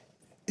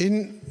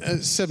In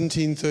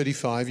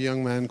 1735, a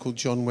young man called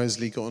John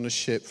Wesley got on a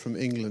ship from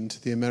England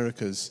to the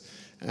Americas,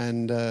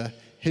 and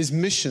his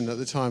mission at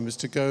the time was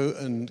to go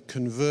and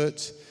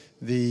convert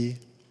the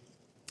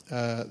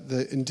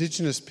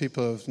indigenous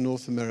people of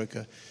North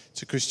America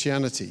to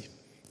Christianity.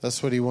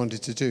 That's what he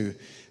wanted to do.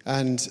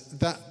 And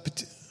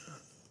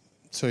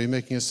sorry, you're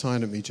making a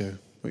sign at me, Joe.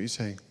 What are you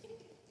saying?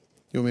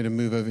 You want me to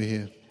move over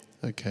here?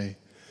 Okay.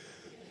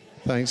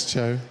 Thanks,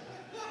 Joe.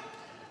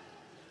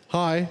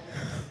 Hi.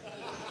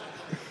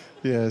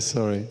 Yeah,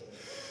 sorry.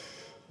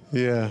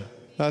 Yeah,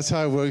 that's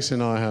how it works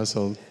in our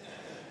household.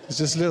 It's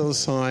just little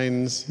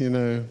signs, we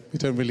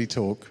don't really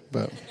talk,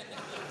 but...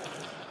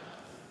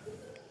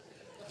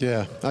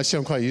 Yeah, actually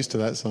I'm quite used to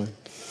that sign.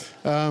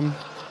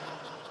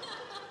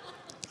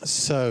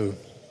 So,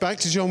 back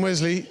to John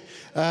Wesley.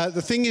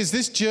 The thing is,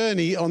 this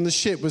journey on the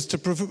ship was to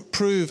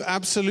prove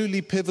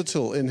absolutely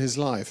pivotal in his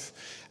life.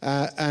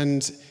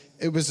 And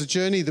it was a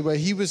journey where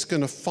he was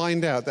going to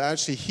find out that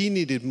actually he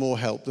needed more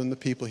help than the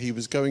people he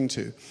was going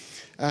to.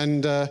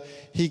 And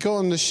he got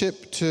on the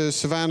ship to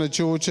Savannah,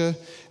 Georgia,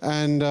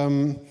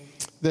 and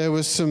there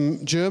were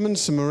some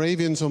Germans, some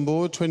Moravians on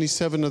board,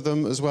 27 of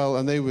them as well,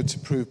 and they were to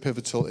prove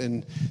pivotal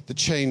in the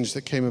change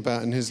that came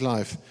about in his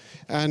life.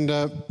 And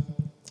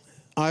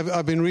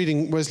I've been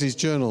reading Wesley's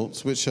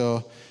journals, which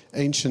are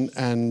ancient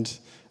and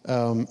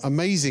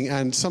amazing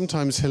and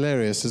sometimes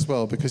hilarious as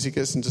well, because he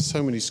gets into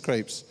so many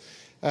scrapes.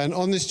 And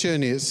on this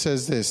journey, it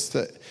says this,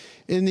 that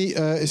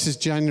this is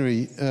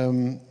January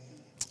the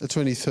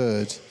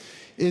 23rd.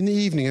 In the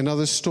evening,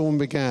 another storm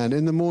began.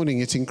 In the morning,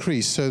 it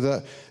increased, so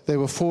that they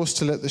were forced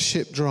to let the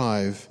ship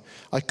drive.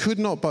 I could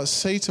not but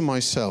say to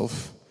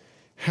myself,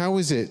 how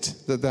is it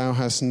that thou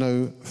hast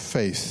no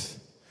faith,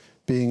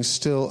 being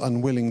still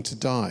unwilling to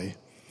die?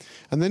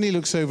 And then he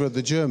looks over at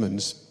the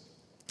Germans,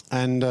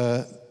 and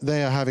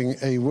they are having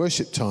a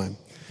worship time.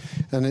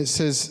 And he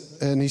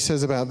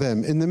says about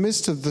them, in the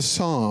midst of the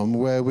psalm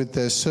wherewith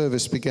their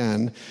service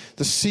began,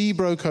 the sea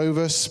broke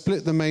over,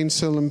 split the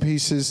mainsail in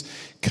pieces,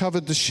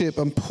 covered the ship,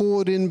 and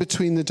poured in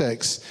between the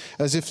decks,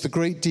 as if the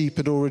great deep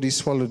had already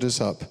swallowed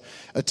us up.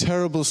 A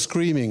terrible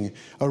screaming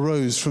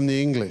arose from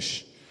the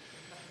English.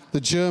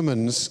 The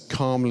Germans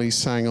calmly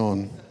sang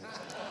on.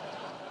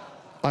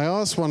 I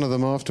asked one of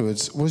them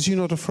afterwards, was you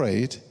not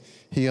afraid?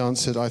 He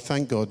answered, I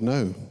thank God,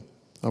 no.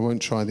 I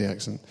won't try the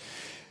accent.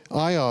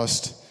 I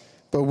asked,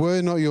 but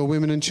were not your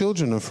women and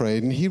children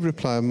afraid? And he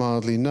replied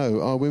mildly, no,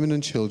 our women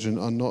and children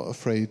are not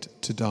afraid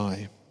to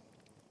die.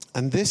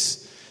 And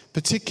this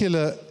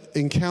particular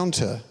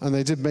encounter, and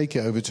they did make it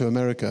over to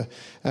America,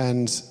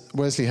 and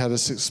Wesley had a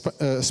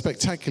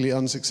spectacularly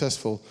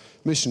unsuccessful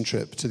mission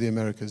trip to the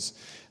Americas.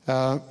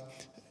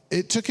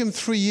 It took him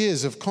 3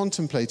 years of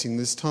contemplating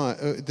this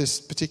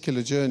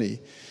particular journey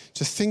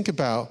to think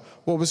about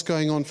what was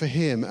going on for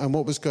him and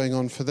what was going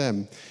on for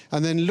them.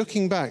 And then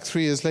looking back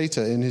 3 years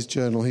later in his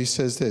journal, he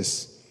says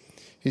this.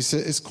 He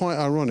says, it's quite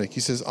ironic.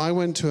 He says, I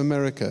went to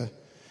America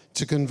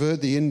to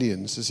convert the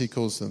Indians, as he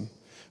calls them.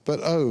 But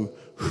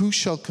who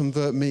shall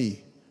convert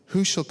me?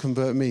 Who shall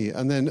convert me?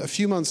 And then a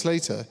few months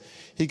later,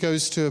 he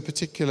goes to a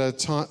particular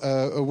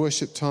a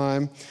worship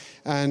time,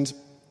 and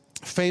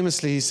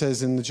famously, he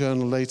says in the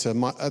journal later,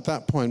 at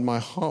that point, my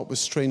heart was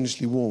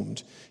strangely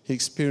warmed. He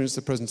experienced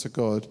the presence of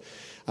God,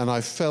 and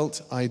I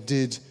felt I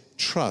did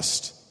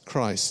trust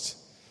Christ.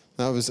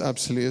 That was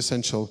absolutely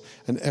essential,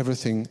 and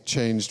everything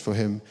changed for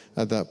him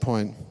at that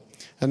point.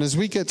 And as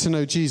we get to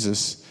know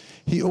Jesus,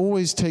 he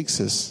always takes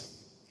us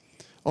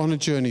on a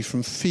journey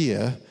from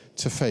fear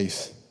to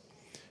faith.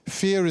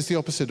 Fear is the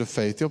opposite of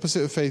faith. The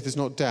opposite of faith is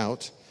not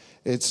doubt,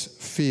 it's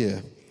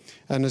fear.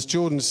 And as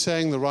Jordan's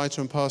saying, the writer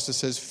and pastor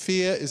says,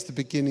 fear is the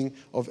beginning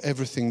of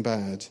everything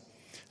bad.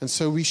 And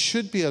so we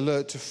should be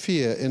alert to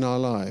fear in our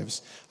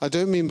lives. I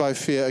don't mean by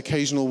fear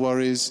occasional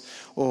worries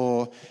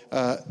or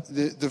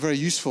the very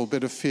useful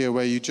bit of fear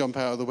where you jump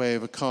out of the way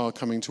of a car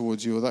coming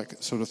towards you or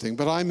that sort of thing.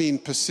 But I mean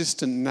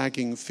persistent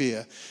nagging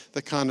fear,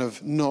 the kind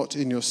of knot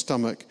in your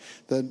stomach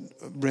that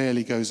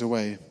rarely goes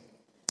away.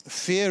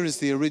 Fear is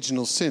the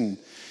original sin.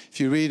 If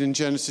you read in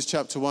Genesis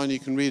chapter 1, you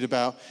can read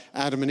about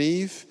Adam and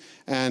Eve,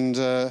 and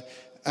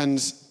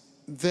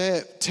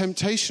their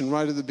temptation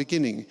right at the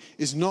beginning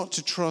is not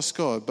to trust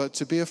God, but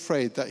to be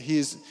afraid that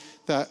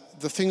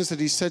that the things that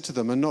he said to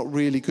them are not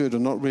really good or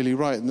not really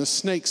right. And the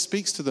snake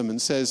speaks to them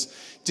and says,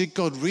 did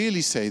God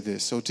really say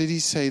this, or did he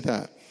say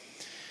that?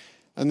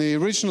 And the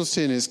original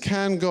sin is,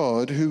 can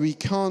God, who we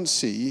can't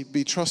see,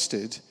 be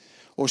trusted,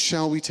 or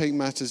shall we take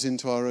matters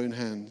into our own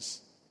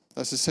hands?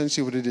 That's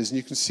essentially what it is. And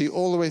you can see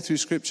all the way through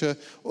Scripture,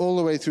 all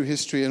the way through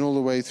history, and all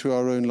the way through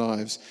our own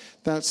lives.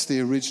 That's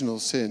the original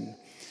sin.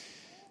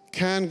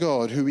 Can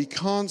God, who we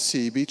can't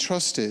see, be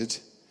trusted,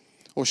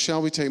 or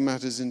shall we take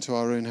matters into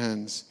our own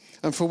hands?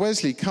 And for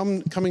Wesley,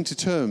 coming to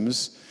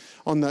terms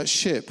on that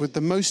ship with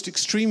the most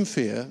extreme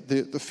fear,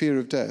 the fear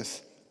of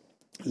death,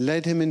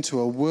 led him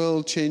into a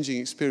world-changing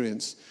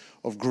experience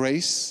of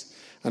grace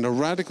and a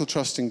radical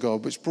trust in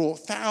God, which brought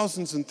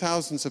thousands and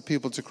thousands of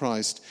people to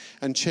Christ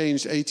and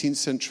changed 18th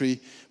century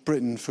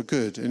Britain for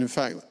good. And in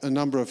fact, a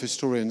number of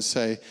historians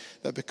say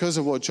that because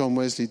of what John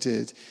Wesley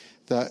did,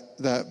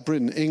 that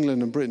Britain,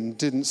 England and Britain,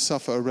 didn't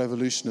suffer a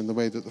revolution in the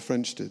way that the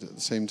French did at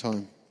the same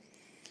time.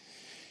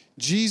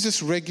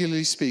 Jesus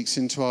regularly speaks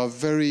into our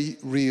very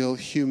real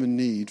human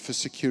need for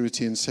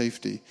security and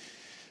safety,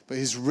 but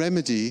his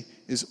remedy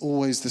is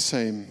always the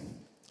same.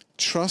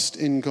 Trust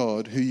in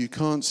God, who you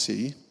can't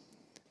see,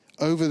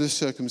 over the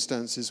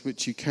circumstances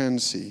which you can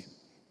see.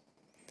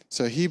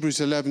 So Hebrews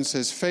 11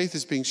 says, faith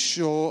is being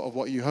sure of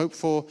what you hope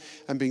for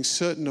and being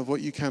certain of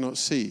what you cannot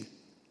see.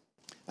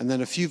 And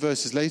then a few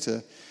verses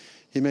later,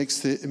 he makes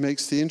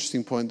the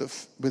interesting point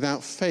that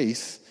without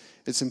faith,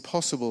 it's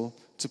impossible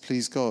to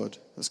please God.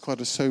 That's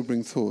quite a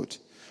sobering thought.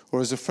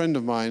 Or as a friend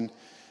of mine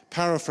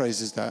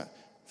paraphrases that,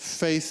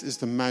 faith is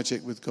the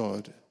magic with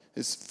God.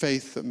 It's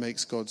faith that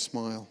makes God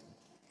smile.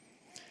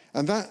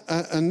 And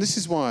this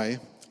is why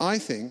I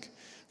think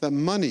that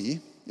money,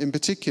 in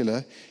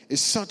particular,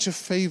 is such a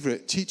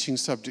favorite teaching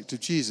subject of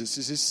Jesus.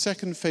 It's his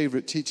second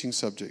favorite teaching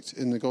subject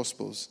in the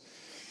Gospels.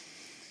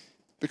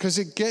 Because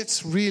it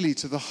gets really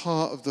to the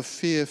heart of the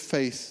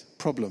fear-faith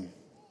problem.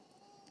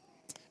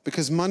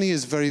 Because money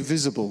is very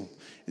visible,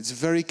 it's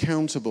very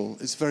countable,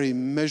 it's very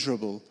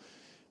measurable,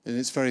 and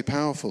it's very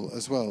powerful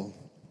as well.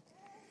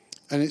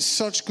 And it's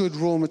such good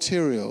raw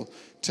material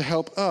to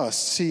help us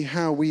see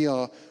how we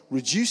are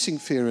reducing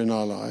fear in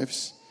our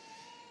lives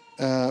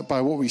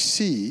by what we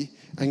see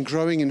and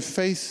growing in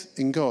faith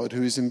in God,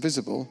 who is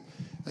invisible,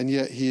 and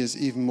yet he is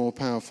even more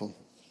powerful.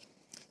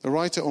 The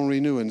writer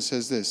Henri Nouwen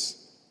says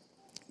this: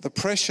 the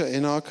pressure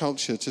in our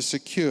culture to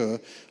secure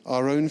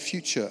our own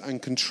future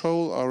and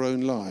control our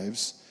own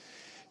lives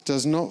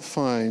does not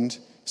find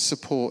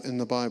support in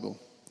the Bible.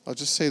 I'll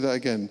just say that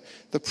again.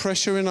 The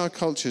pressure in our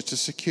culture to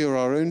secure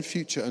our own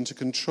future and to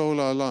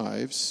control our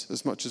lives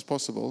as much as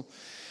possible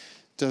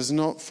does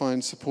not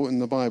find support in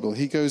the Bible.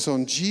 He goes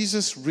on,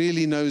 Jesus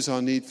really knows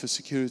our need for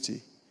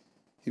security.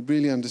 He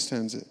really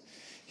understands it.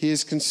 He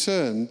is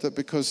concerned that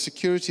because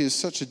security is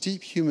such a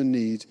deep human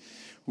need,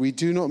 we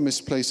do not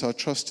misplace our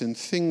trust in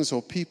things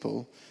or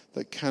people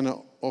that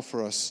cannot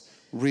offer us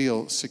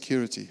real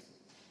security.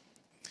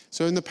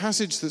 So in the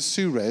passage that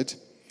Sue read,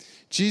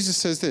 Jesus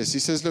says this. He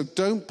says, look,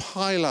 don't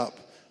pile up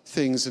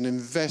things and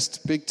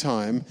invest big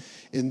time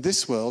in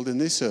this world, in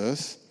this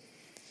earth.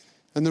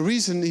 And the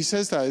reason he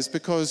says that is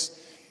because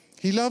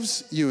he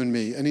loves you and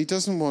me, and he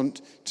doesn't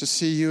want to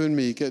see you and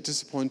me get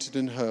disappointed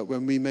and hurt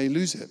when we may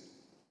lose it.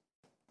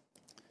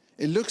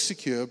 It looks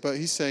secure, but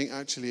he's saying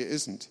actually it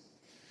isn't.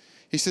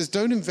 He says,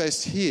 don't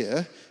invest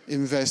here,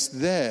 invest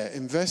there.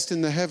 Invest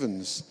in the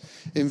heavens.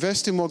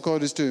 Invest in what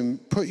God is doing.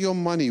 Put your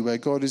money where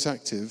God is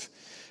active,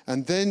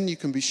 and then you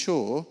can be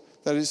sure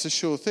that it's a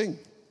sure thing.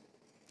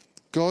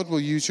 God will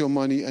use your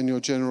money and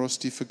your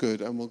generosity for good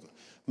and will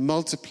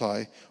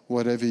multiply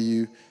whatever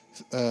you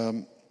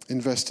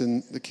invest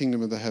in the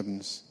kingdom of the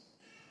heavens.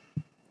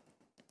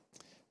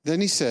 Then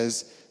he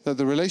says that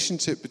the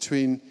relationship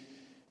between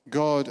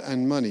God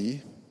and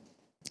money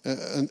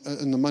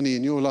and the money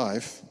in your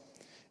life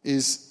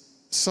is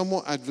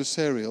somewhat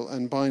adversarial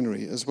and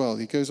binary as well.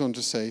 He goes on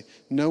to say,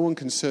 no one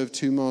can serve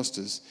two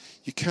masters.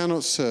 You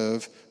cannot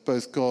serve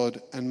both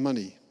God and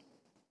money.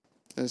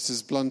 And it's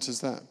as blunt as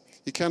that.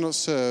 You cannot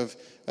serve,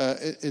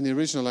 in the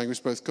original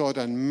language, both God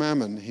and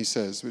mammon, he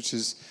says, which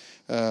is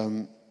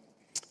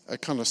a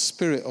kind of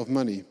spirit of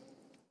money.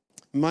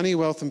 Money,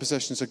 wealth, and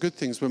possessions are good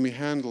things when we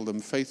handle them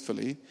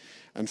faithfully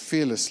and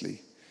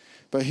fearlessly.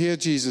 But here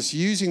Jesus,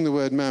 using the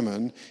word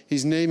mammon,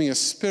 he's naming a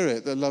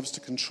spirit that loves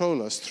to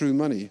control us through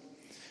money.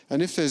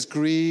 And if there's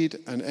greed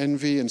and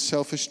envy and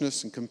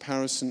selfishness and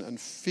comparison and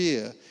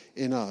fear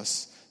in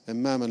us,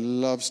 then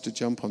mammon loves to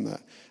jump on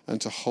that and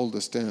to hold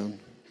us down.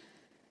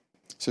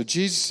 So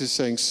Jesus is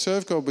saying,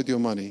 serve God with your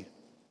money.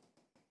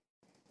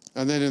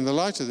 And then in the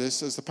light of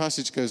this, as the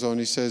passage goes on,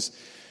 he says,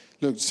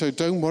 look, so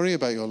don't worry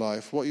about your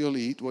life, what you'll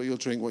eat, what you'll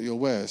drink, what you'll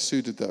wear.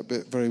 Sue did that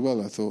bit very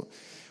well, I thought.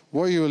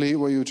 What you'll eat,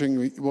 what you'll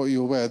drink, what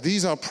you'll wear.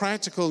 These are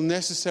practical,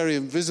 necessary,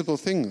 and visible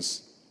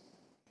things.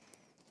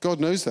 God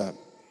knows that.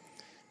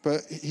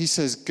 But he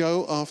says,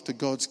 go after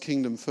God's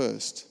kingdom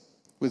first,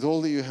 with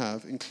all that you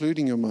have,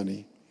 including your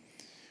money.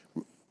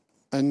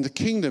 And the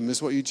kingdom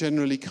is what you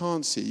generally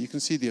can't see. You can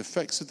see the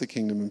effects of the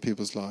kingdom in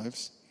people's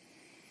lives.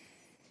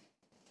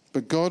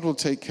 But God will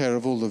take care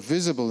of all the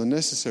visible and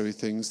necessary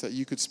things that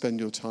you could spend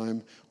your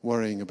time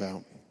worrying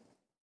about.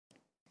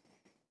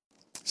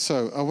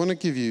 So I want to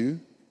give you,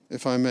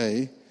 if I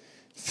may,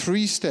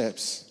 3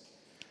 steps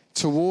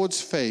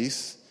towards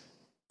faith,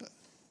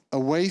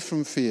 away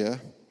from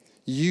fear,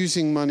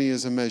 using money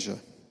as a measure.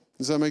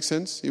 Does that make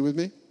sense? Are you with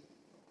me?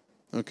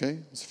 Okay,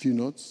 there's a few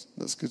nods.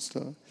 That's a good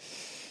start.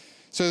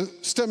 So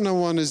step number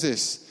 1 is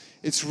this.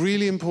 It's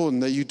really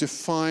important that you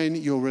define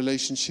your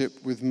relationship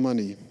with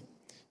money.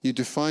 You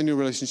define your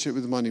relationship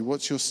with money.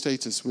 What's your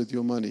status with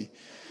your money?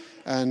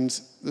 And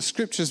the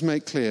scriptures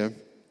make clear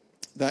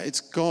that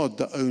it's God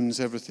that owns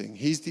everything.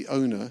 He's the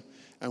owner,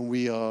 and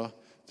we are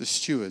the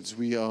stewards.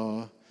 We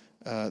are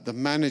the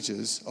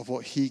managers of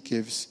what he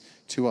gives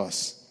to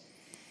us.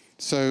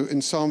 So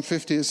in Psalm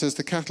 50 it says,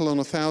 "The cattle on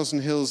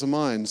 1,000 hills are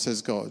mine,"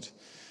 says God.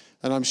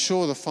 And I'm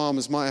sure the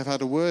farmers might have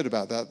had a word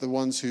about that, the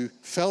ones who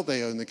felt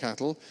they owned the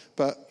cattle,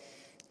 but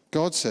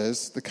God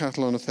says, "The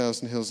cattle on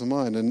 1,000 hills are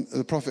mine." And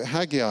the prophet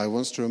Haggai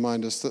wants to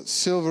remind us that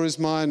silver is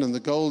mine and the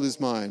gold is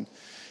mine.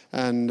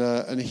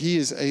 And he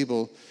is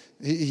able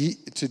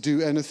to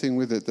do anything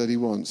with it that he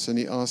wants. And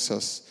he asks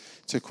us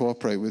to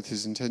cooperate with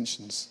his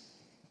intentions.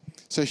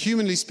 So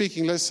humanly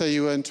speaking, let's say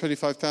you earned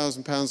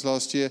 £25,000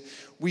 last year.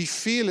 We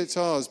feel it's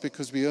ours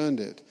because we earned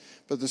it.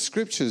 But the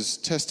scripture's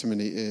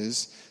testimony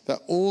is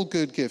that all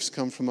good gifts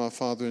come from our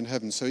Father in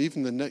heaven. So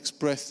even the next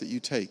breath that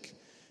you take,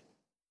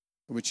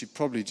 which you've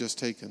probably just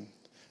taken,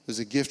 is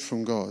a gift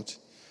from God.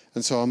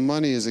 And so our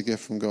money is a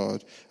gift from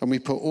God. And we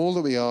put all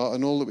that we are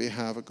and all that we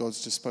have at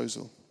God's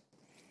disposal.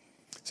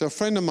 So a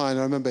friend of mine,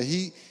 I remember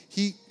he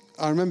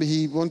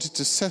wanted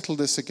to settle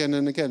this again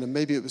and again. And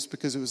maybe it was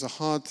because it was a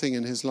hard thing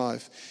in his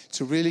life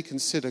to really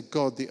consider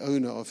God the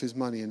owner of his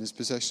money and his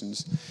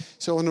possessions.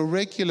 So on a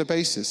regular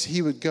basis,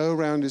 he would go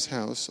around his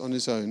house on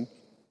his own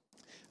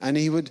and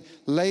he would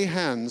lay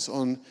hands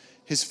on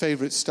his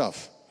favorite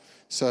stuff.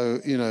 So,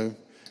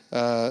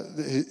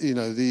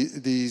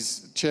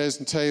 these chairs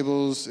and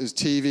tables, his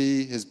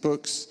TV, his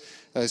books,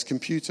 his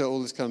computer,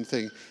 all this kind of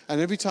thing. And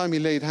every time he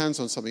laid hands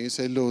on something, he'd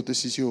say, "Lord,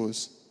 this is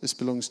yours. This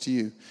belongs to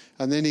you."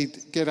 And then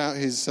he'd get out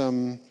his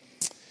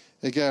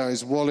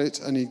wallet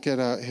and he'd get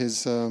out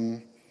his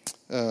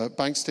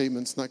bank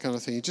statements and that kind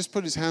of thing. He'd just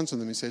put his hands on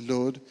them and say,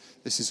 "Lord,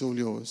 this is all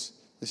yours.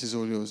 This is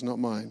all yours, not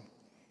mine."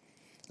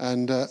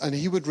 And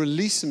he would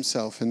release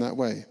himself in that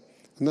way.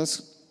 And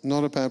that's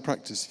not a bad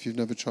practice if you've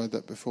never tried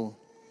that before.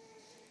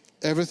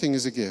 Everything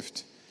is a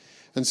gift.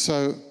 And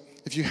so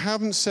if you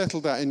haven't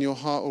settled that in your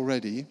heart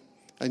already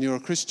and you're a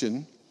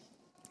Christian,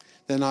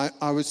 then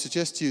I would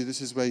suggest to you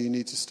this is where you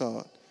need to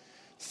start.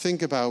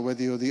 Think about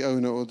whether you're the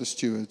owner or the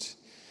steward.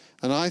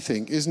 And I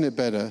think, isn't it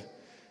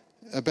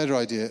a better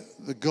idea,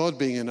 that God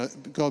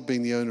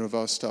being the owner of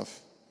our stuff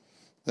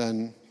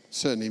than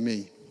certainly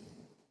me?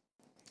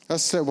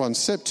 That's step one.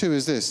 Step two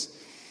is this.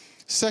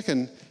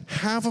 Second,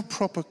 have a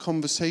proper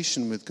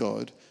conversation with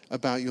God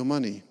about your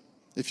money,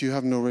 if you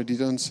haven't already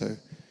done so.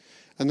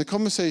 And the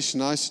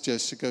conversation I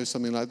suggest should go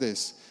something like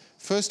this.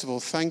 First of all,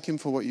 thank him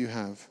for what you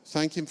have.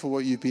 Thank him for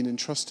what you've been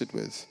entrusted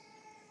with.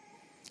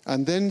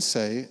 And then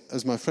say,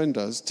 as my friend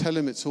does, tell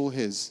him it's all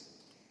his.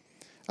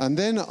 And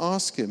then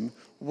ask him,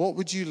 what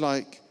would you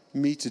like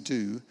me to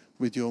do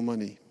with your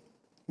money?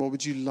 What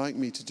would you like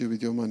me to do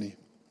with your money?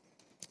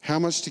 How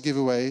much to give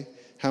away?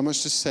 How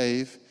much to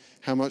save?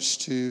 How much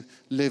to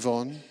live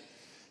on?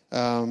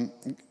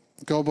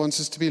 God wants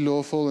us to be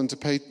lawful and to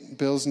pay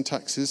bills and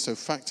taxes, so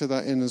factor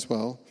that in as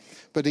well.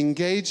 But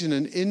engage in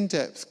an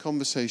in-depth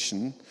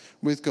conversation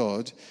with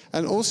God.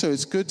 And also,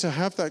 it's good to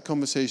have that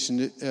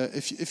conversation.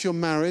 If you're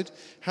married,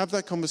 have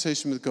that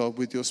conversation with God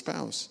with your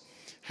spouse.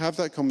 Have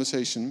that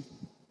conversation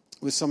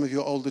with some of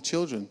your older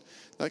children.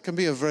 That can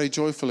be a very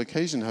joyful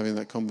occasion, having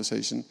that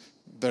conversation.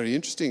 Very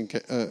interesting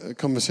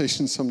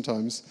conversation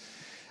sometimes.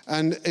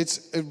 And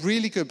it's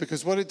really good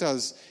because what it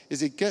does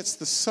is it gets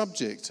the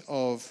subject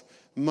of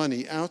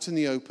money out in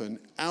the open,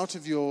 out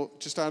of your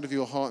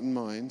heart and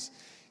mind,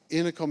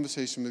 in a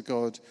conversation with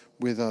God,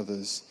 with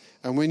others.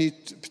 And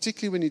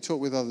particularly when you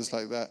talk with others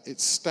like that, it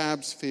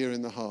stabs fear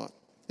in the heart.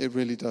 It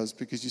really does,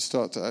 because you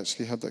start to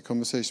actually have that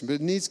conversation. But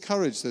it needs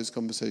courage, those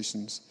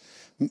conversations.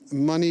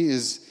 Money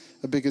is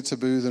a bigger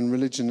taboo than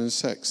religion and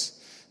sex.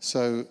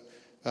 So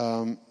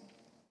I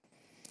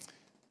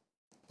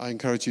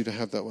encourage you to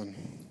have that one.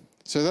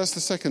 So that's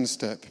the second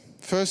step.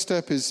 First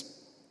step is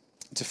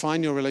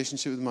define your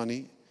relationship with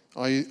money.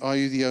 Are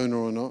you the owner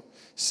or not?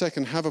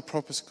 Second, have a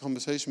proper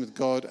conversation with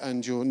God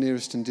and your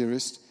nearest and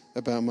dearest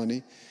about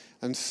money.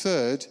 And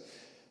third,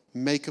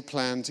 make a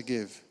plan to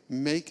give.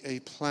 Make a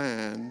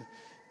plan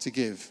to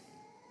give.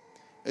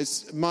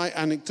 It's my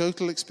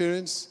anecdotal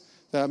experience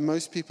that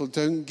most people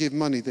don't give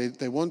money.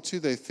 They want to,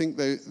 they think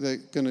they're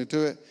going to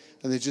do it,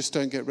 and they just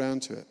don't get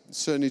round to it. It's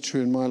certainly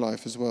true in my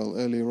life as well,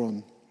 earlier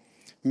on.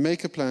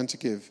 Make a plan to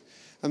give.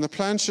 And the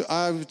plan,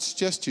 I would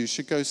suggest to you,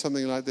 should go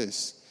something like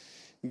this.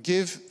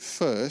 Give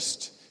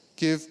first,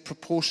 give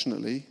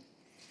proportionately,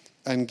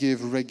 and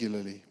give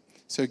regularly.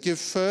 So give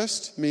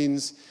first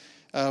means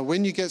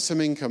when you get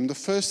some income, the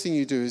first thing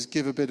you do is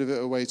give a bit of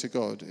it away to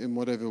God in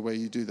whatever way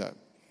you do that.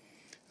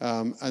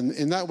 And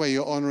in that way,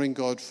 you're honoring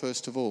God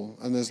first of all.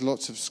 And there's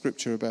lots of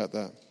scripture about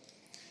that.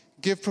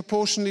 Give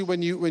proportionally.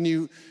 When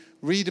you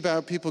read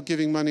about people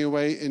giving money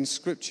away in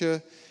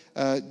scripture,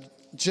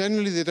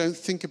 generally they don't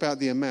think about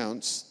the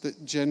amounts.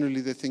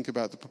 Generally they think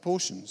about the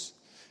proportions.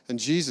 And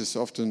Jesus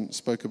often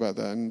spoke about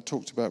that and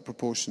talked about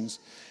proportions.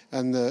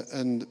 And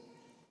the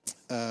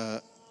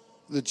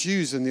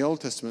Jews in the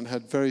Old Testament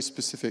had very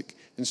specific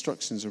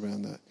instructions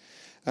around that.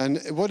 And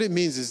what it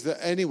means is that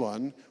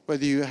anyone,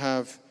 whether you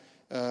have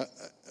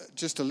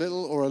just a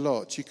little or a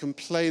lot, you can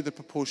play the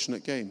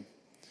proportionate game,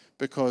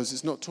 because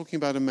it's not talking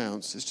about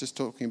amounts, it's just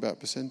talking about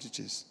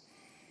percentages.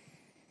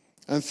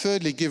 And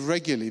thirdly, give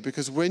regularly,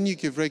 because when you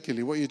give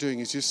regularly, what you're doing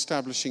is you're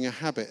establishing a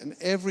habit. And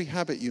every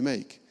habit you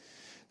make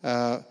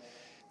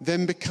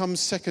then becomes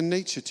second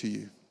nature to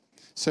you.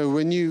 So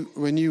when you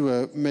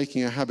were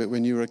making a habit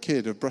when you were a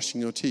kid of brushing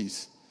your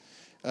teeth,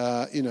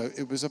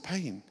 it was a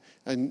pain.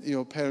 And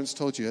your parents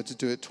told you had to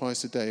do it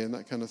twice a day and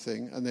that kind of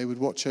thing. And they would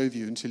watch over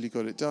you until you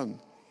got it done.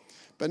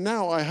 But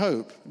now I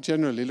hope,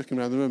 generally looking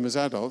around the room as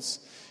adults,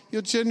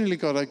 you've generally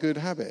got a good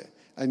habit.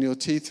 And your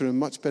teeth are in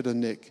much better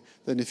nick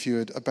than if you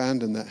had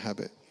abandoned that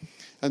habit.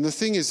 And the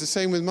thing is the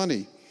same with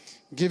money.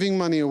 Giving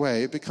money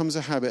away, it becomes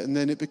a habit, and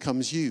then it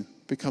becomes you,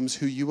 becomes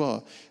who you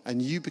are.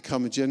 And you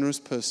become a generous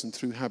person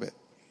through habit.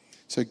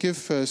 So give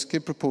first,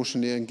 give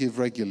proportionally, and give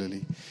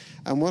regularly.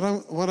 And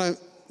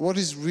what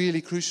is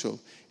really crucial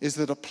is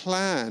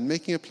that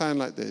making a plan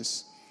like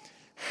this,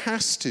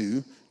 has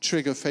to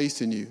trigger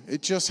faith in you.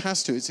 It just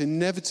has to. It's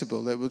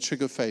inevitable that it will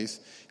trigger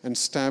faith and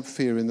stab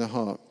fear in the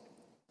heart.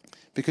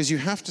 Because you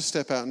have to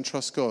step out and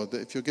trust God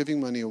that if you're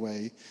giving money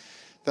away,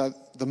 that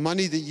the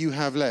money that you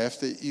have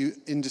left, that you,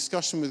 in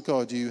discussion with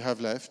God, you have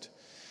left,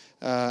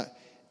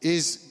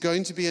 is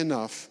going to be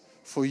enough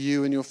for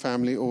you and your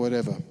family or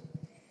whatever.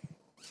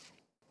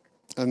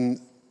 And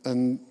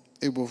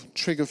it will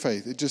trigger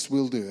faith. It just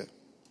will do it.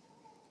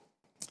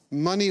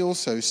 Money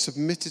also,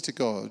 submitted to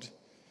God,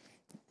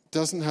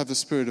 doesn't have the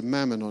spirit of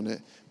mammon on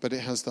it, but it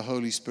has the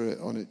Holy Spirit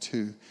on it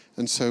too.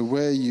 And so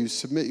where you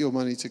submit your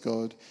money to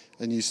God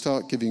and you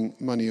start giving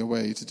money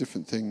away to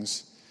different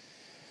things,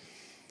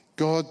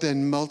 God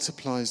then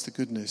multiplies the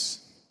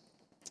goodness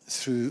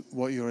through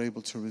what you're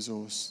able to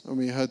resource. And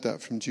we heard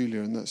that from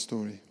Julia in that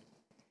story.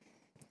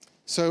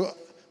 So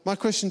my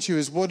question to you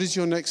is, what is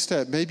your next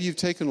step? Maybe you've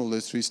taken all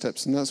those 3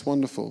 steps, and that's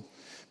wonderful.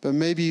 But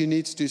maybe you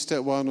need to do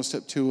step 1 or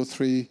step 2 or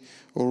 3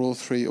 or all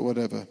 3 or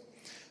whatever.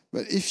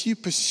 But if you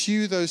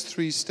pursue those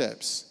 3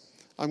 steps,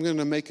 I'm going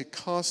to make a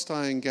cast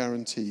iron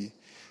guarantee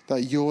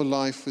that your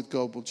life with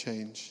God will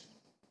change.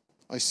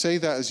 I say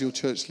that as your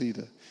church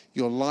leader.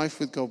 Your life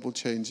with God will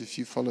change if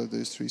you follow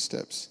those 3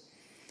 steps.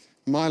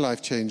 My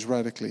life changed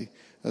radically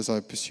as I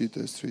pursued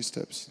those 3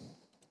 steps.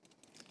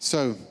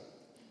 So,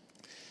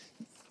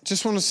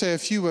 just want to say a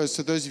few words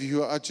to those of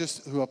you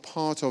who are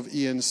part of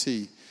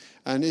ENC.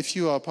 And if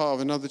you are part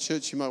of another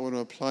church, you might want to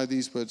apply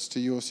these words to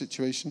your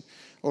situation.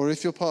 Or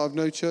if you're part of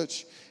no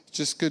church, it's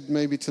just good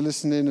maybe to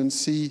listen in and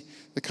see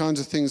the kinds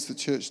of things the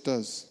church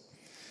does.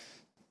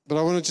 But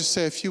I want to just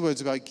say a few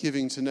words about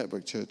giving to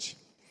Network Church.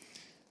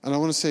 And I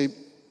want to say,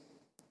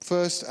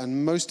 first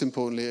and most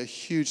importantly, a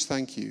huge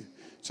thank you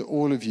to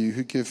all of you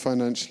who give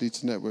financially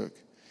to Network.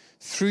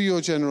 Through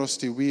your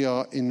generosity, we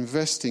are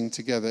investing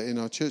together in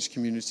our church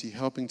community,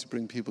 helping to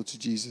bring people to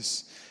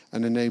Jesus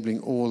and enabling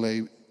all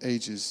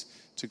ages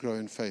to grow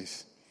in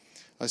faith.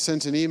 I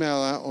sent an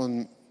email out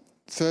on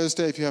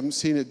Thursday. If you haven't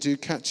seen it, do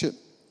catch it.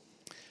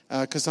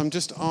 Because I'm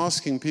just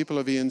asking people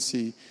of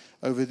ENC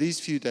over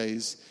these few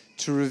days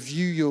to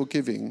review your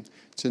giving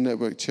to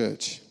Network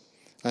Church.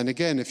 And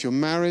again, if you're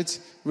married,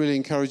 really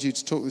encourage you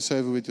to talk this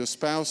over with your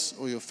spouse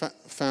or your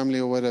family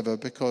or whatever,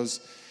 because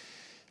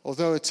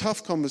although a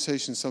tough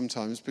conversation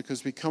sometimes,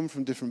 because we come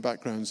from different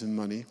backgrounds in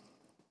money,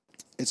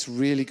 it's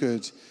really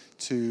good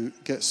to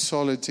get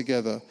solid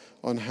together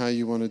on how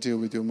you want to deal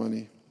with your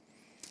money.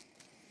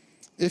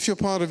 If you're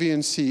part of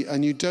ENC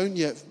and you don't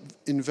yet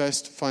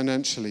invest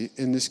financially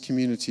in this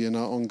community and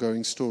our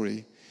ongoing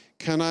story,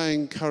 can I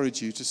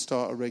encourage you to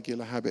start a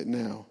regular habit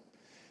now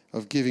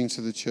of giving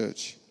to the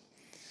church?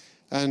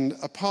 And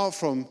apart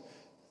from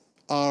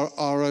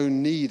our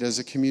own need as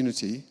a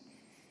community,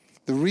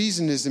 the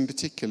reason is in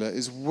particular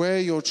is where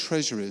your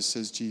treasure is,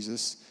 says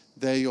Jesus,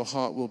 there your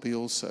heart will be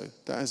also.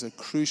 That is a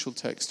crucial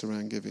text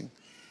around giving.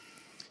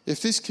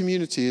 If this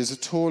community is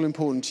at all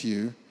important to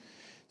you,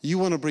 you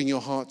want to bring your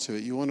heart to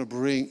it. You want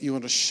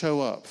to show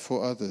up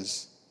for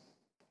others.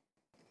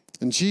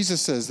 And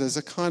Jesus says there's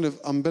a kind of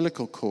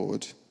umbilical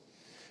cord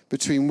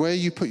between where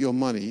you put your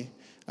money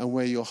and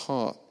where your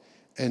heart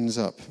ends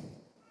up.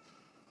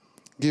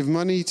 Give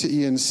money to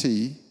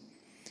ENC,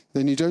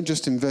 then you don't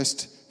just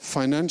invest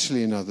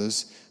financially in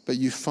others, but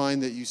you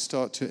find that you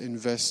start to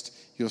invest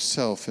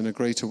yourself in a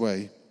greater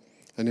way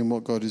and in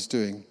what God is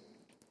doing.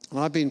 And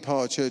I've been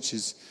part of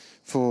churches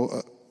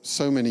for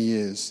so many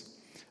years,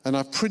 and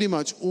I've pretty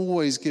much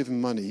always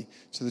given money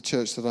to the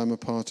church that I'm a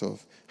part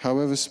of,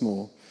 however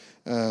small,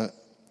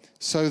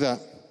 so that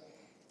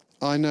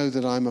I know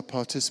that I'm a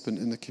participant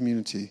in the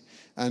community.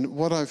 And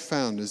what I've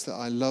found is that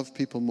I love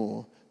people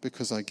more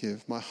because I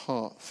give. My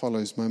heart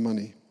follows my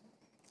money.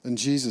 And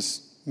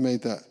Jesus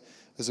made that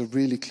as a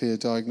really clear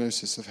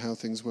diagnosis of how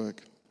things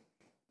work.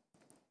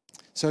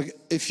 So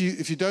if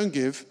you don't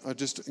give, I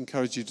just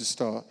encourage you to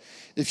start.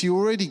 If you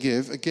already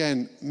give,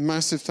 again,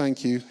 massive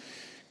thank you.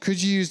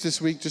 Could you use this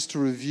week just to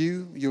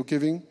review your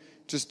giving?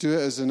 Just do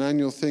it as an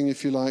annual thing,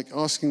 if you like,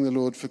 asking the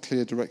Lord for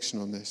clear direction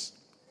on this.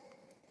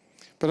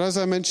 But as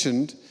I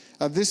mentioned,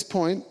 at this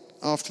point,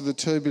 after the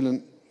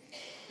turbulent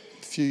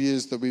few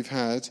years that we've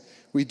had,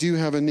 we do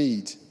have a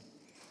need.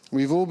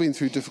 We've all been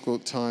through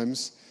difficult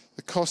times.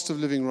 The cost of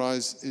living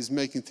rise is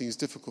making things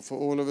difficult for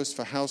all of us,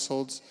 for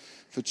households,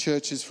 for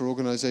churches, for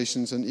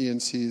organizations, and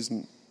ENC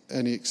isn't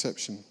any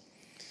exception.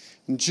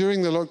 And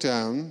during the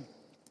lockdown,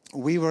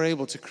 we were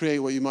able to create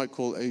what you might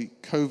call a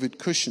COVID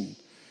cushion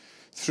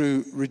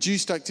through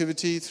reduced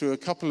activity, through a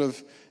couple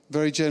of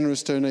very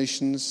generous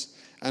donations,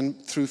 and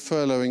through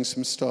furloughing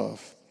some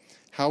staff.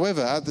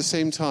 However, at the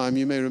same time,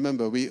 you may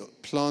remember, we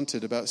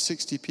planted about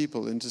 60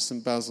 people into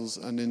St. Basil's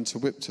and into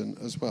Whipton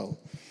as well.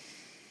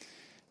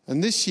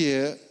 And this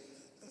year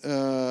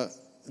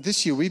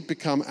we've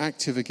become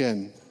active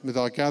again with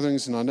our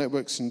gatherings and our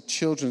networks and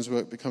children's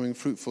work becoming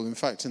fruitful. In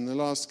fact, in the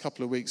last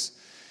couple of weeks,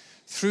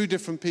 through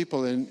different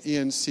people in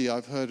ENC,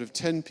 I've heard of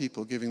 10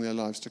 people giving their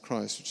lives to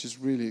Christ, which is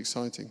really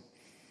exciting.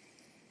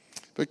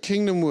 But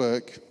kingdom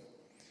work,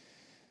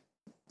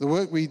 the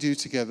work we do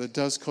together,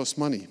 does cost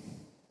money.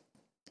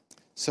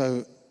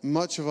 So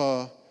much of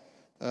our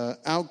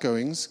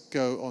outgoings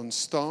go on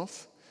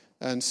staff,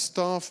 and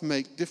staff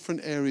make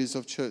different areas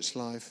of church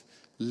life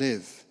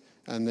live,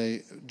 and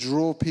they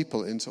draw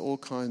people into all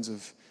kinds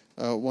of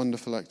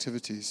wonderful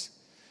activities.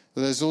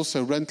 There's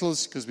also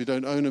rentals, because we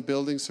don't own a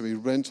building, so we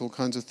rent all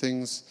kinds of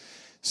things,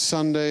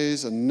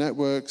 Sundays and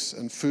networks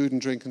and food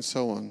and drink and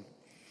so on.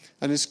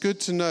 And it's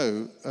good to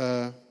know,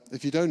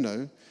 if you don't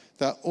know,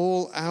 that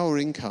all our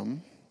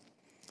income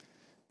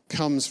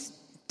comes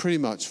pretty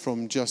much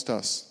from just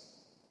us.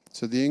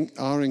 So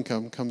our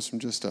income comes from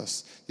just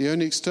us. The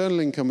only external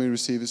income we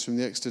receive is from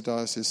the Exeter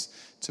Diocese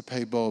to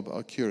pay Bob,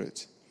 our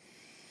curate.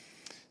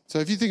 So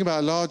if you think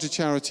about larger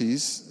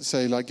charities,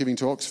 say like giving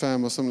to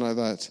Oxfam or something like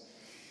that,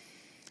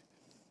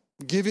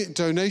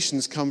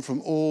 donations come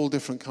from all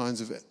different kinds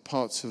of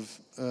parts of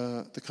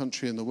the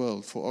country and the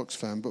world for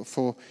Oxfam. But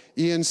for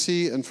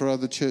ENC and for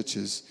other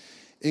churches,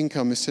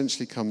 income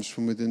essentially comes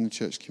from within the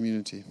church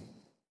community.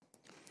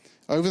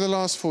 Over the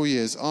last 4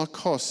 years, our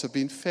costs have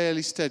been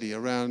fairly steady,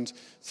 around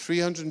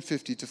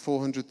 £350,000 to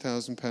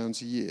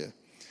 £400,000 a year,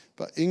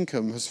 but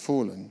income has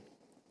fallen.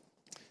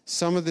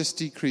 Some of this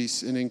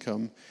decrease in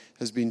income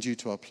has been due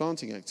to our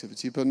planting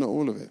activity, but not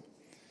all of it.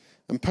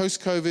 And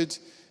post-COVID,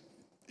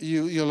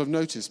 you'll have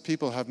noticed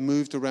people have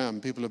moved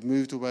around. People have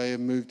moved away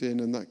and moved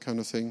in and that kind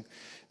of thing.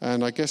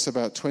 And I guess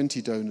about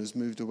 20 donors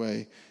moved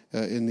away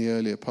in the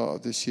earlier part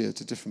of this year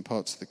to different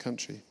parts of the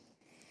country.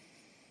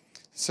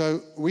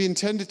 So we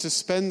intended to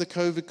spend the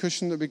COVID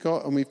cushion that we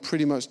got, and we've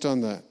pretty much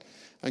done that.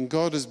 And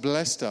God has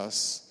blessed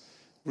us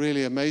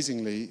really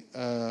amazingly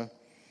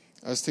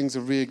as things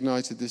have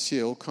reignited this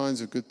year. All kinds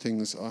of good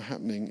things are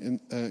happening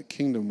in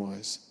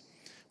kingdom-wise.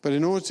 But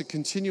in order to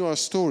continue our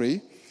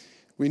story,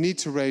 we need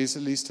to raise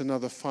at least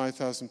another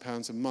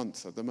 £5,000 a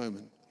month at the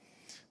moment.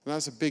 And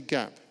that's a big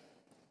gap.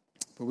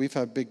 But we've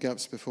had big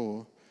gaps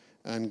before,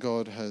 and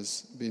God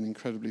has been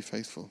incredibly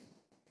faithful.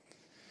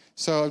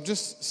 So I'm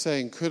just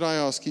saying, could I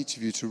ask each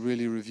of you to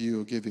really review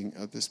your giving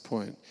at this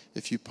point,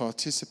 if you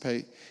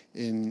participate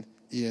in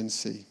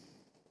ENC?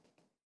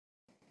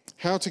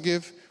 How to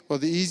give? Well,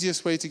 the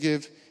easiest way to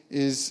give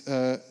is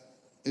to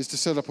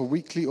set up a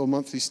weekly or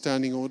monthly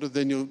standing order.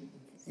 Then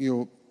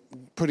you're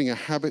putting a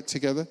habit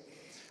together.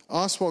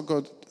 Ask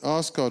God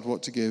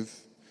what to give,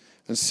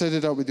 and set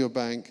it up with your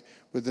bank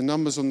with the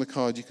numbers on the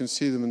card. You can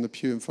see them in the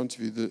pew in front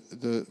of you,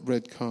 the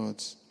red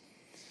cards.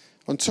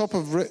 On top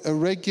of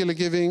regular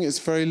giving, it's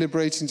very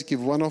liberating to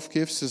give one-off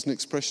gifts as an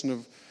expression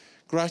of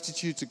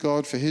gratitude to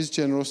God for his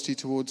generosity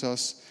towards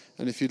us.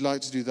 And if you'd like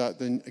to do that,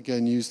 then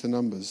again, use the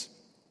numbers.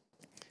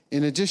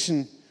 In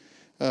addition,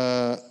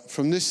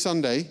 from this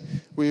Sunday,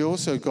 we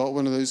also got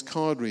one of those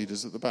card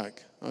readers at the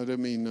back. I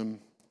don't mean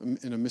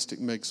in a Mystic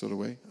Meg sort of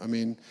way. I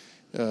mean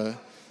that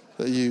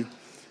you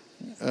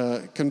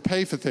can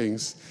pay for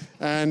things.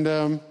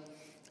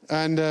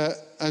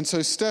 And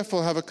so Steph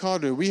will have a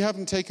card reader. We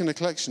haven't taken a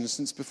collection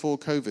since before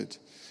COVID.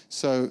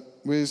 So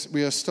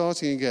we are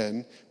starting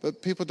again,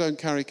 but people don't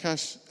carry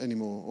cash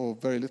anymore, or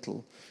very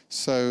little.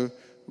 So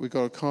we've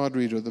got a card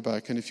reader at the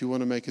back, and if you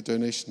want to make a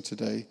donation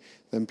today,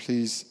 then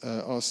please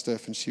ask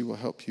Steph, and she will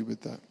help you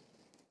with that.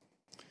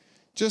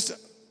 Just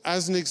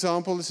as an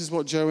example, this is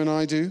what Joe and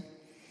I do.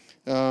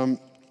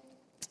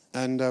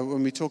 And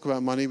when we talk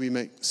about money, we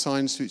make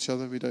signs to each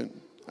other. We don't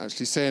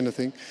actually say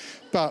anything.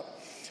 But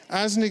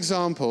as an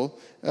example,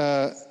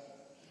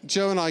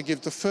 Joe and I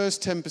give the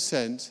first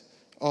 10%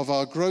 of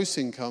our gross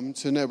income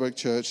to Network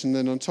Church, and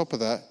then on top of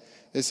that,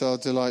 it's our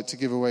delight to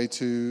give away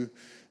to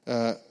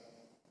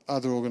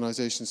other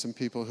organizations and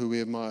people who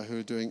we admire who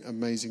are doing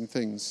amazing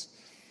things.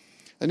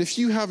 And if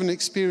you haven't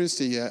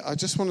experienced it yet, I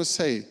just want to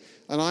say,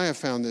 and I have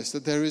found this,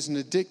 that there is an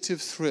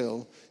addictive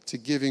thrill to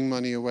giving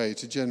money away,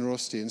 to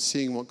generosity, and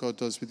seeing what God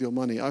does with your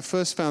money. I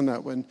first found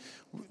that when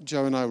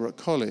Joe and I were at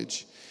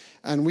college,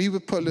 and we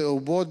would put little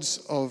wads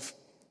of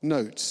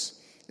notes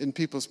in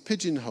people's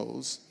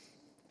pigeonholes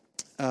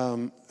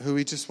who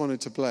we just wanted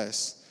to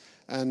bless.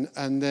 And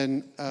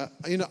then,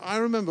 I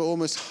remember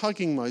almost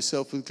hugging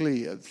myself with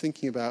glee at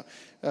thinking about,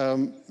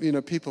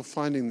 people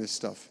finding this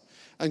stuff.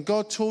 And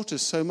God taught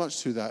us so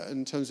much through that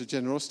in terms of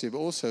generosity, but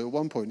also at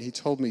one point he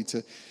told me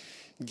to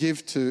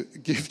give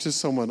to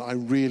someone I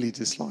really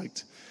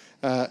disliked.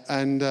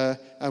 And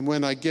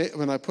when I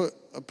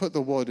put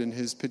the wad in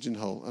his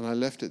pigeonhole and I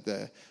left it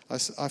there,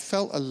 I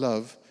felt a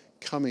love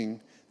coming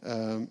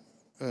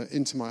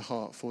into my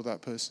heart for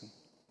that person.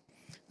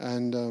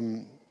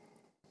 And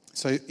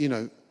so,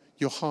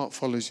 your heart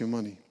follows your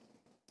money.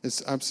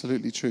 It's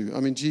absolutely true. I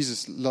mean,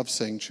 Jesus loves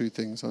saying true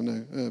things, I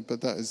know, but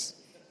that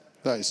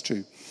is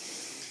true.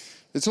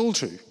 It's all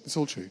true. It's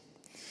all true.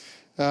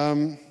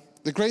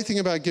 The great thing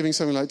about giving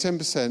something like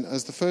 10%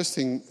 as the first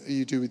thing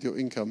you do with your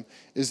income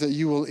is that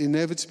you will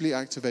inevitably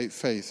activate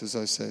faith, as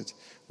I said,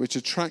 which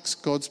attracts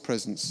God's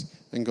presence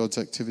and God's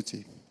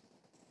activity.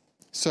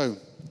 So,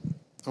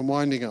 I'm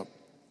winding up.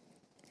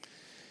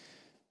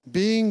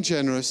 Being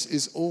generous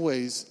is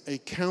always a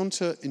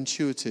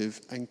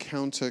counterintuitive and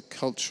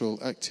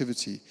countercultural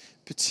activity,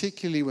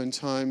 particularly when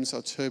times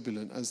are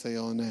turbulent as they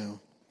are now.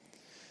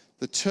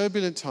 The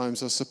turbulent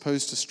times are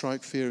supposed to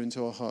strike fear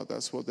into our heart.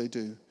 That's what they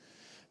do.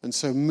 And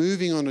so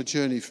moving on a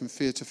journey from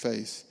fear to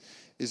faith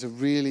is a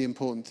really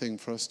important thing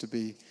for us to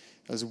be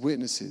as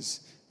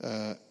witnesses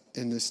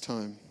in this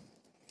time.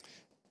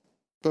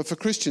 But for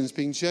Christians,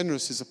 being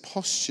generous is a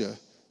posture,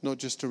 not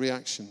just a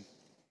reaction.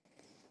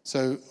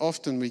 So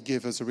often we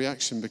give as a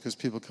reaction because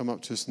people come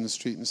up to us in the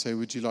street and say,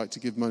 would you like to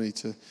give money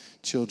to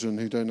children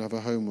who don't have a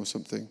home or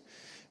something?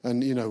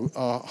 And,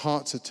 our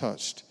hearts are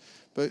touched.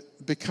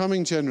 But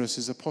becoming generous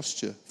is a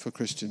posture for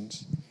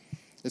Christians.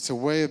 It's a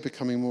way of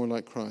becoming more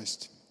like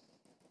Christ.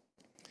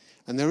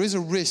 And there is a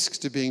risk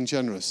to being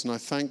generous, and I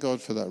thank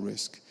God for that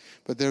risk.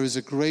 But there is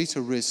a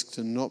greater risk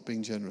to not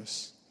being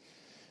generous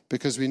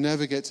because we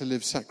never get to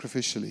live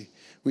sacrificially.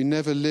 We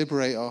never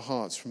liberate our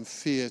hearts from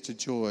fear to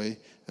joy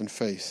and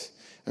faith.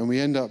 And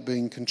we end up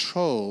being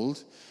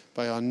controlled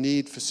by our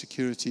need for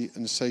security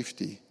and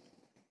safety.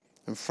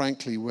 And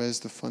frankly,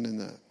 where's the fun in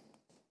that?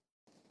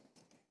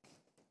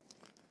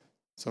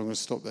 So I'm going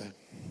to stop there.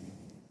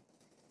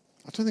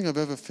 I don't think I've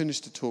ever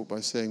finished a talk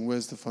by saying,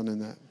 where's the fun in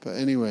that? But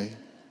anyway,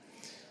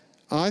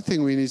 I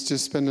think we need to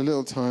just spend a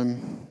little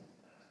time.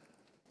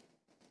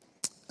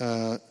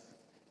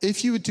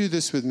 If you would do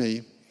this with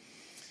me,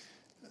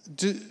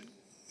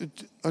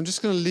 I'm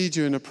just going to lead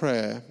you in a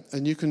prayer,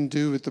 and you can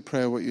do with the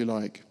prayer what you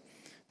like.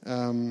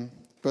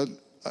 But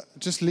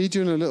just lead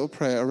you in a little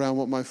prayer around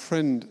what my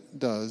friend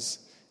does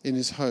in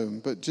his home,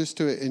 but just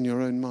do it in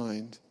your own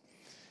mind.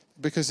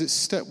 Because it's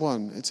step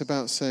one. It's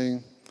about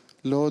saying,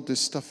 Lord, this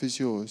stuff is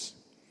yours.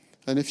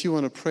 And if you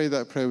want to pray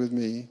that prayer with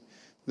me,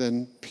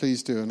 then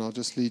please do, and I'll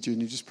just lead you,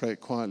 and you just pray it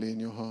quietly in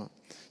your heart.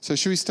 So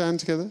should we stand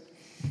together?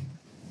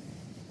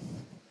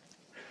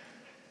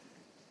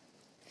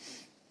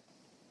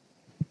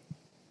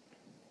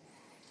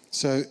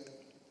 So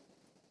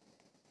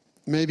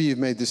maybe you've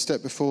made this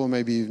step before,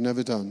 maybe you've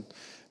never done.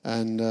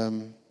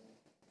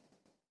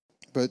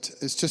 But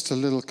it's just a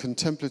little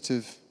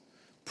contemplative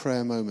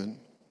prayer moment.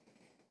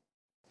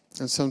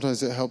 And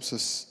sometimes it helps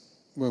us,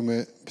 when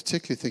we're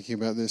particularly thinking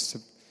about this, to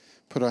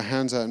put our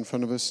hands out in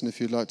front of us. And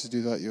if you'd like to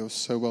do that, you're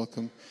so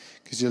welcome.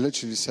 Because you're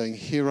literally saying,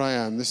 here I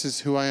am. This is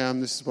who I am.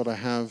 This is what I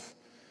have.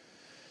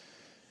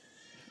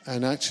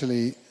 And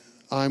actually,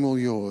 I'm all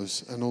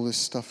yours. And all this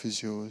stuff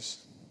is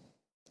yours.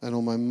 And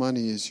all my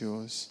money is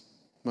yours.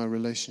 My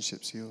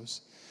relationship's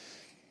yours.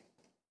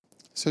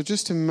 So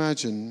just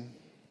imagine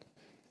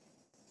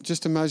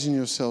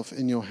yourself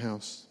in your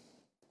house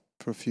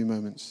for a few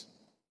moments.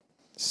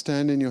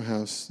 Stand in your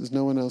house. There's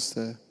no one else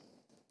there.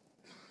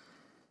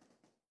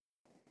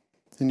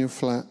 In your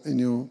flat, in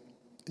your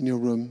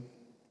room.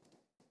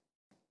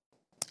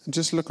 And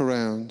just look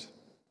around.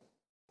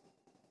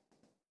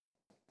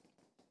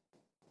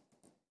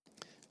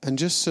 And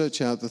just search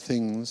out the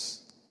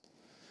things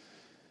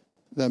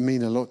that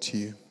mean a lot to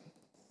you.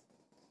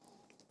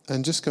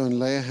 And just go and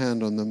lay a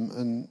hand on them,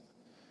 and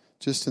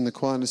just in the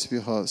quietness of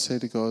your heart, say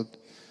to God,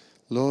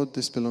 Lord,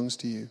 this belongs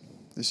to you.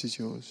 This is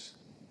yours.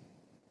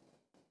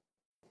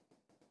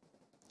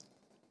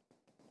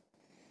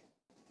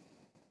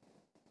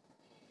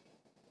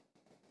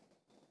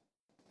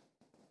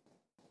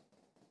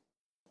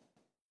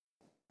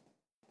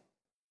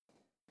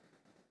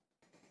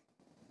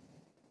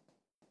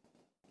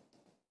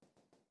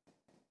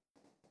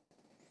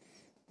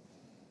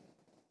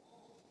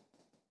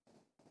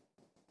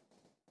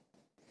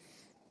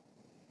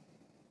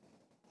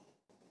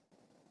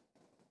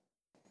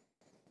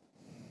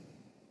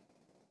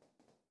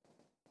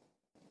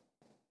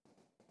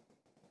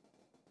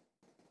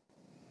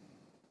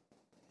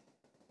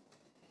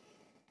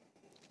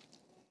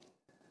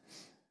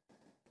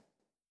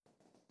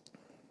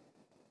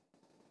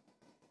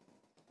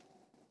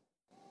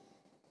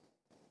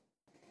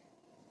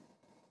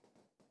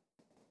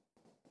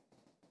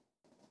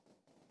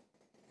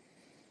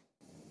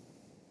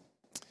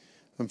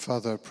 And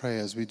Father, I pray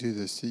as we do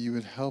this that you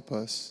would help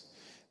us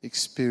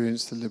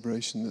experience the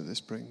liberation that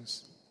this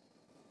brings.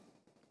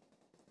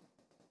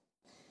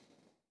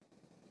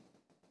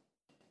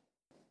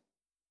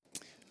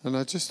 And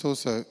I just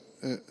also,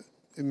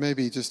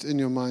 maybe just in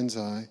your mind's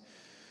eye,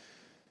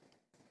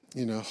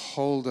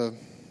 hold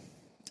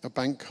a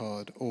bank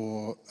card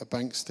or a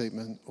bank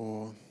statement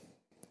or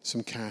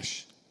some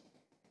cash.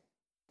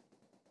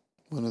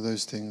 One of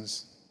those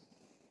things.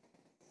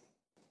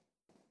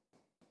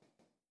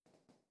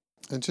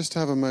 And just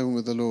have a moment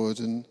with the Lord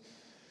and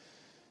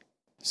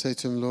say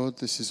to him, Lord,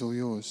 this is all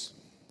yours.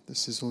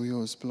 This is all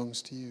yours,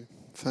 belongs to you.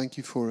 Thank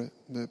you for it,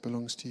 that it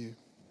belongs to you.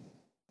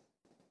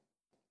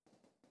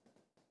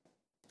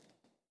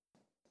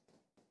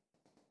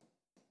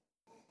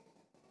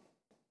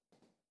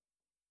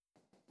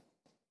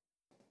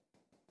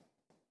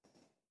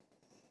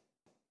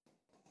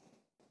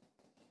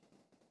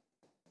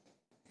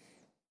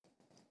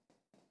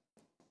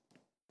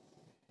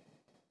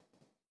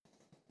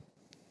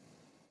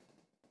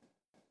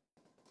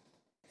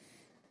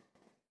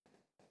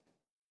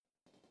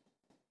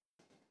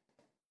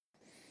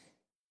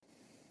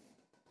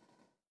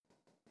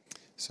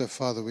 So,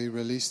 Father, we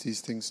release these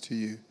things to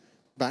you,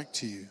 back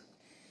to you.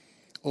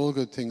 All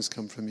good things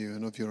come from you,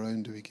 and of your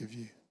own do we give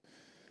you.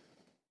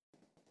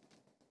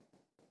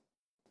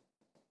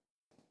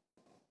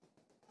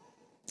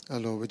 Oh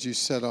Lord, would you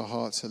set our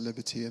hearts at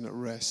liberty and at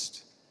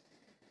rest?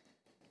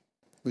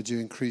 Would you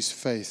increase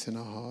faith in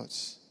our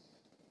hearts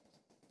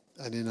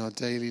and in our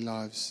daily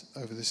lives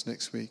over this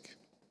next week?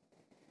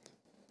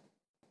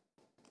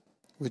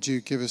 Would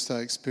you give us that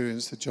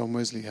experience that John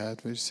Wesley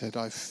had, where he said,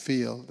 I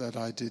feel that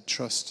I did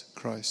trust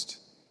Christ.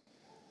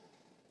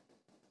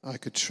 I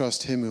could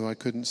trust him who I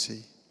couldn't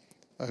see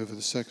over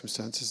the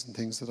circumstances and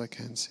things that I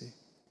can see.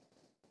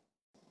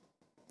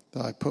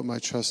 That I put my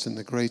trust in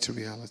the greater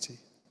reality.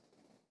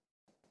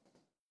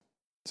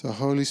 So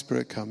Holy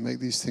Spirit, come, make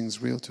these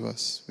things real to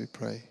us, we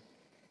pray.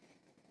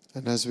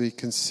 And as we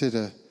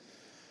consider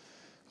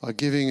our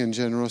giving and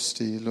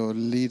generosity, Lord,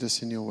 lead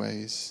us in your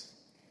ways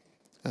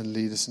and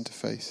lead us into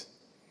faith.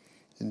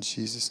 In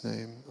Jesus'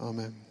 name,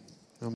 amen.